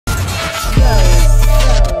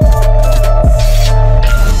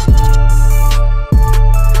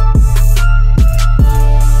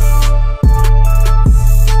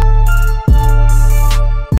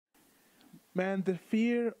The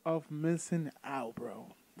fear of missing out, bro.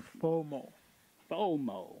 FOMO.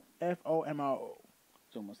 FOMO. FOMO.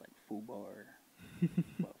 It's almost like FUBAR.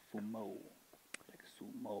 But FUMO. Like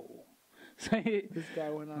sumo. Say it. This guy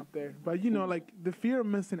went out there. But, like, the fear of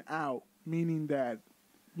missing out, meaning that,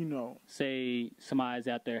 Say somebody's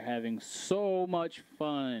out there having so much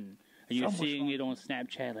fun. And you're seeing it on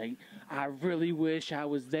Snapchat, like, I really wish I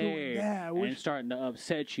was there. And it's starting to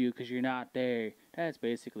upset you because you're not there. That's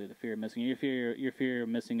basically the fear of missing. Your fear of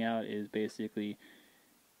missing out is basically,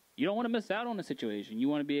 you don't want to miss out on the situation. You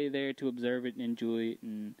want to be there to observe it and enjoy it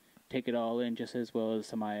and take it all in just as well as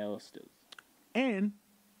somebody else does. And,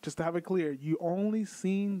 just to have it clear, you only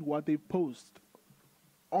seen what they post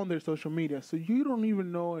on their social media. So you don't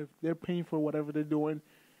even know if they're paying for whatever they're doing.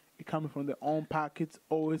 Coming from their own pockets,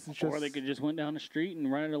 or they could just went down the street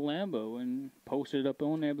and rented a Lambo and posted it up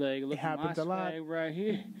on there, like, look at my swag right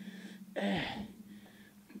here.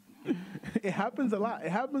 It happens a lot.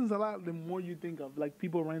 It happens a lot. The more you think of, like,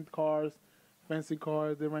 people rent cars, fancy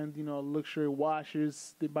cars. They rent, luxury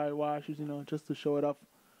watches. They buy watches, just to show it off,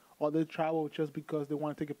 or they travel just because they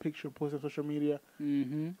want to take a picture and post on social media,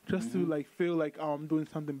 just to like feel like, oh, I'm doing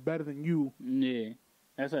something better than you. Yeah,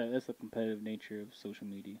 that's a competitive nature of social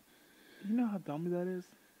media. You know how dumb that is?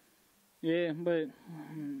 Yeah, but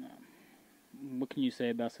what can you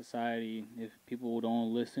say about society if people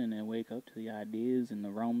don't listen and wake up to the ideas and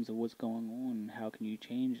the realms of what's going on? How can you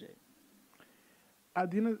change it?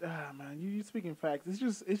 At the end of, man, you speaking facts.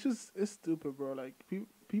 It's stupid, bro. Like,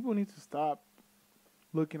 people need to stop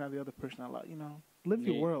looking at the other person a lot. Live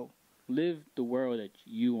your world. Live the world that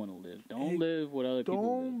you want to live. Don't live what other people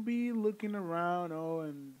live. Don't be looking around,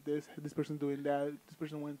 and this person doing that. This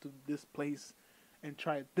person went to this place and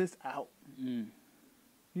tried this out. You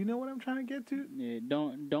know what I'm trying to get to? Yeah,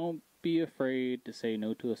 don't be afraid to say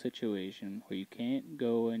no to a situation where you can't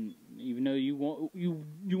go, and even though you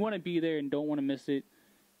want to be there and don't want to miss it,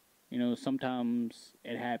 sometimes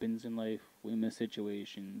it happens in life. We miss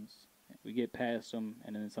situations. We get past them,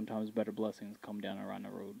 and then sometimes better blessings come down around the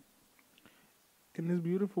road. And it's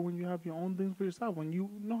beautiful when you have your own things for yourself. When you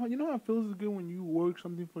know how it feels good when you work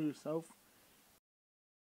something for yourself.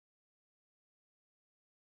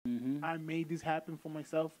 I made this happen for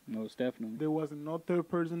myself. Most definitely. There wasn't no third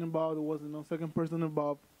person involved. There wasn't no second person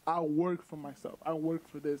involved. I work for myself. I work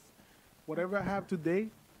for this. Whatever I have today,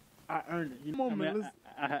 I earned it.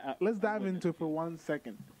 Let's dive into it for 1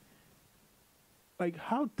 second. Like,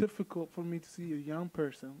 how difficult for me to see a young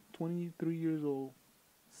person, 23 years old,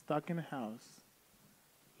 stuck in a house,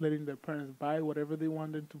 letting their parents buy whatever they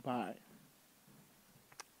want them to buy,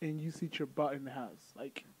 and you sit your butt in the house.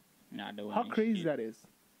 Like, how crazy that is.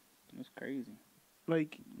 It's crazy.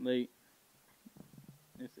 Like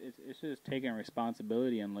it's just taking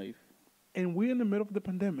responsibility in life. And we're in the middle of the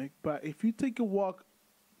pandemic, but if you take a walk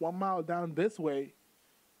 1 mile down this way,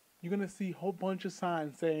 you're gonna see a whole bunch of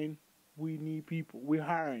signs saying we need people, we're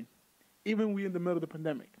hiring, even we in the middle of the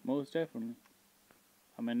pandemic. Most definitely.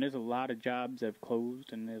 I mean, there's a lot of jobs that have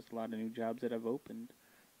closed, and there's a lot of new jobs that have opened.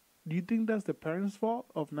 Do you think that's the parents' fault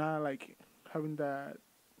of not, like, putting that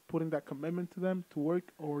commitment to them to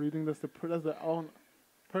work, or do you think that's the own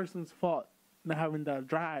person's fault not having that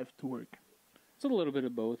drive to work? It's a little bit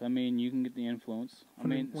of both. I mean, you can get the influence.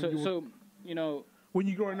 When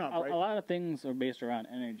you're growing up, right? A lot of things are based around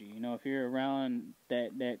energy. If you're around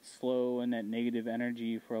that slow and that negative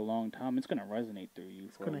energy for a long time, it's gonna resonate through you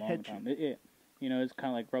for a long time. It's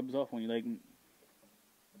kind of like rubs off when you like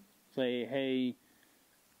say, "Hey,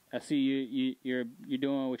 I see you're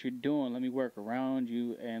doing what you're doing. Let me work around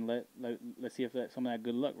you, and let's see if some of that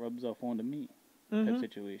good luck rubs off onto me." Type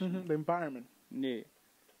situation. The environment. Yeah,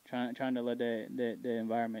 trying to let the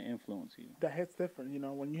environment influence you. That hits different.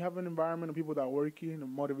 When you have an environment of people that work you and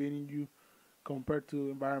motivating you, compared to an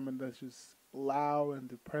environment that's just loud and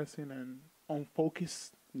depressing and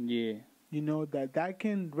unfocused. Yeah. That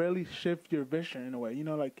can really shift your vision in a way.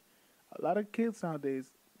 Like, a lot of kids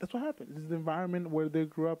nowadays, that's what happens. It's the environment where they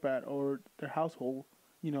grew up at, or their household,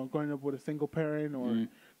 growing up with a single parent, or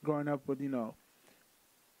growing up with,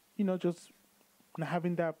 just not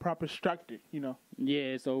having that proper structure,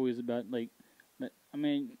 Yeah, it's always about,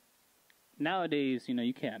 nowadays,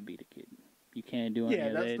 you can't beat a kid. You can't do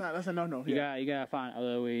anything. Yeah, that's a no-no. You gotta find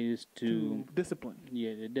other ways to discipline.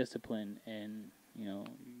 Yeah, the discipline, and,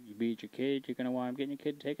 you beat your kid, you're going to wind up getting your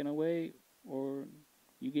kid taken away, or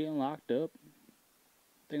you getting locked up,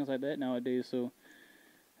 things like that nowadays. So,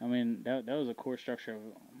 I mean, that was a core structure of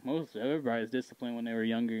most of everybody's discipline when they were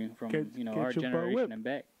younger, from our generation and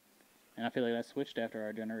back. And I feel like that switched after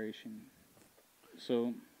our generation.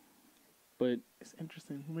 So, but it's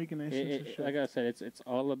interesting. We're making an interesting shift. Like I said, it's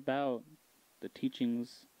all about the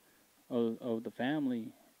teachings of the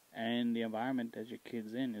family and the environment that your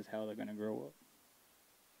kid's in is how they're going to grow up.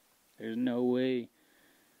 There's no way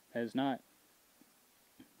that's not.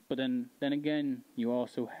 But then again, you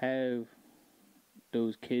also have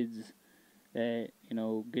those kids that, you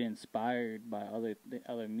know, get inspired by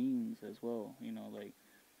other means as well. You know, like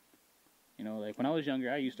when I was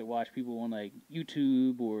younger, I used to watch people on like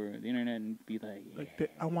YouTube or the internet and be like,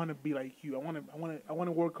 I want to be like you. I want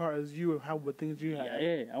to work hard as you and have the things you have.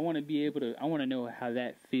 Yeah. I want to be able to. I want to know how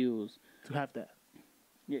that feels to have that.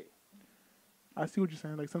 Yeah. I see what you're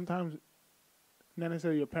saying. Like sometimes, not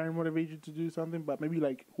necessarily your parent motivates you to do something, but maybe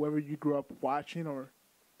like whoever you grew up watching or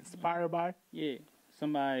inspired by. Yeah.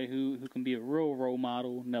 Somebody who can be a real role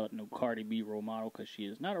model. No Cardi B role model, because she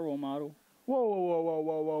is not a role model.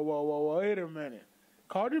 Whoa, wait a minute.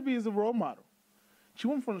 Cardi B is a role model. She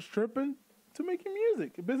went from stripping to making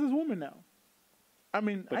music. A businesswoman now. I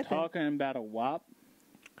mean, but talking about a WAP.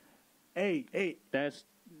 Hey. That's.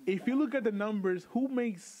 If you look at the numbers, who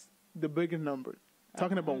makes the biggest number?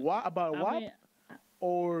 Talking about WAP,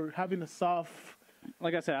 or having a soft.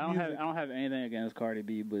 Like I said, I don't have anything against Cardi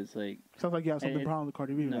B, but it's like sounds like you have something problem with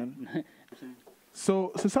Cardi B, no. man.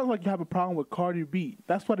 So it sounds like you have a problem with Cardi B.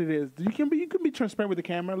 That's what it is. You can be transparent with the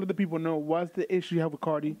camera. Let the people know what's the issue you have with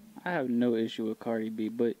Cardi. I have no issue with Cardi B,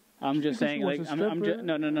 but I'm just saying, like,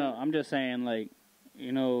 I'm just saying, like,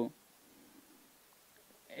 you know,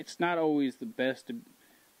 it's not always the best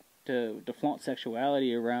to flaunt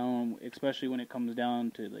sexuality around, especially when it comes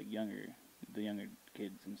down to like the younger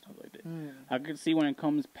kids and stuff like that. I could see when it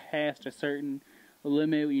comes past a certain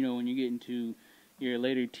limit, you know, when you get into your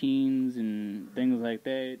later teens and things like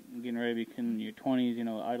that, and getting ready to become your 20s, you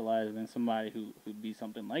know, idolizing somebody who would be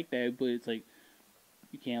something like that, but it's like,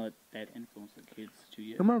 you can't let that influence the kids too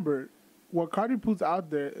yet. Remember, what Cardi puts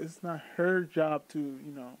out there, it's not her job to,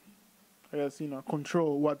 you know, I guess, you know,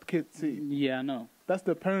 control what kids see. Yeah, I know. That's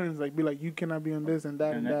the parents, like, be like, you cannot be on this and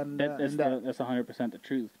that and that and that and that. That's 100% the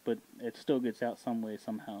truth, but it still gets out some way,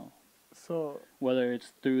 somehow. So whether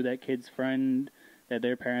it's through that kid's friend, that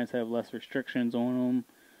their parents have less restrictions on them,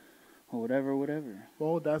 or whatever.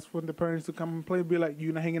 Well, that's when the parents will come and play, be like,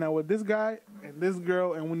 you're not hanging out with this guy and this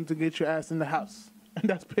girl, and we need to get your ass in the house. And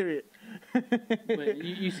that's period. But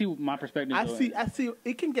you see my perspective. I see.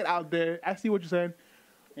 It can get out there. I see what you're saying.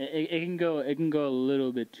 It can go a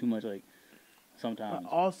little bit too much, like, sometimes. But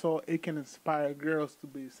also, it can inspire girls to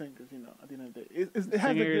be singers, you know, at the end of the day. It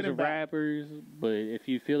has singers or rappers, but if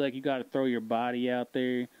you feel like you got to throw your body out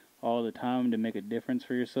there all the time to make a difference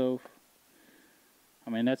for yourself,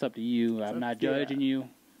 I mean, that's up to you. I'm not judging you,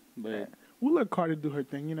 but we'll let Cardi do her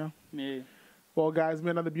thing, you know. Yeah. Well, guys,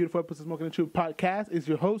 been another beautiful episode of Smoking the Truth podcast. Is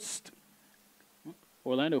your host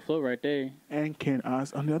Orlando Flo right there, and Ken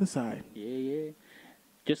Oz on the other side. Yeah.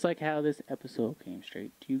 Just like how this episode came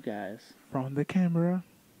straight to you guys from the camera,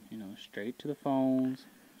 you know, straight to the phones,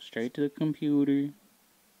 straight to the computer.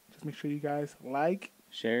 Just make sure you guys like,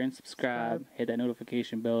 share, and subscribe. Hit that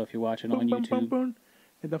notification bell if you're watching on YouTube.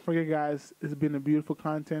 And don't forget, guys, it's been a beautiful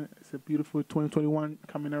content. It's a beautiful 2021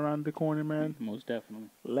 coming around the corner, man. Most definitely.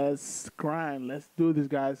 Let's grind. Let's do this,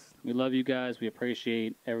 guys. We love you guys. We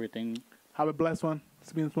appreciate everything. Have a blessed one.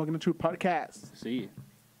 It's been Smoking the Truth podcast. See you.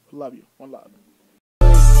 Love you. One love.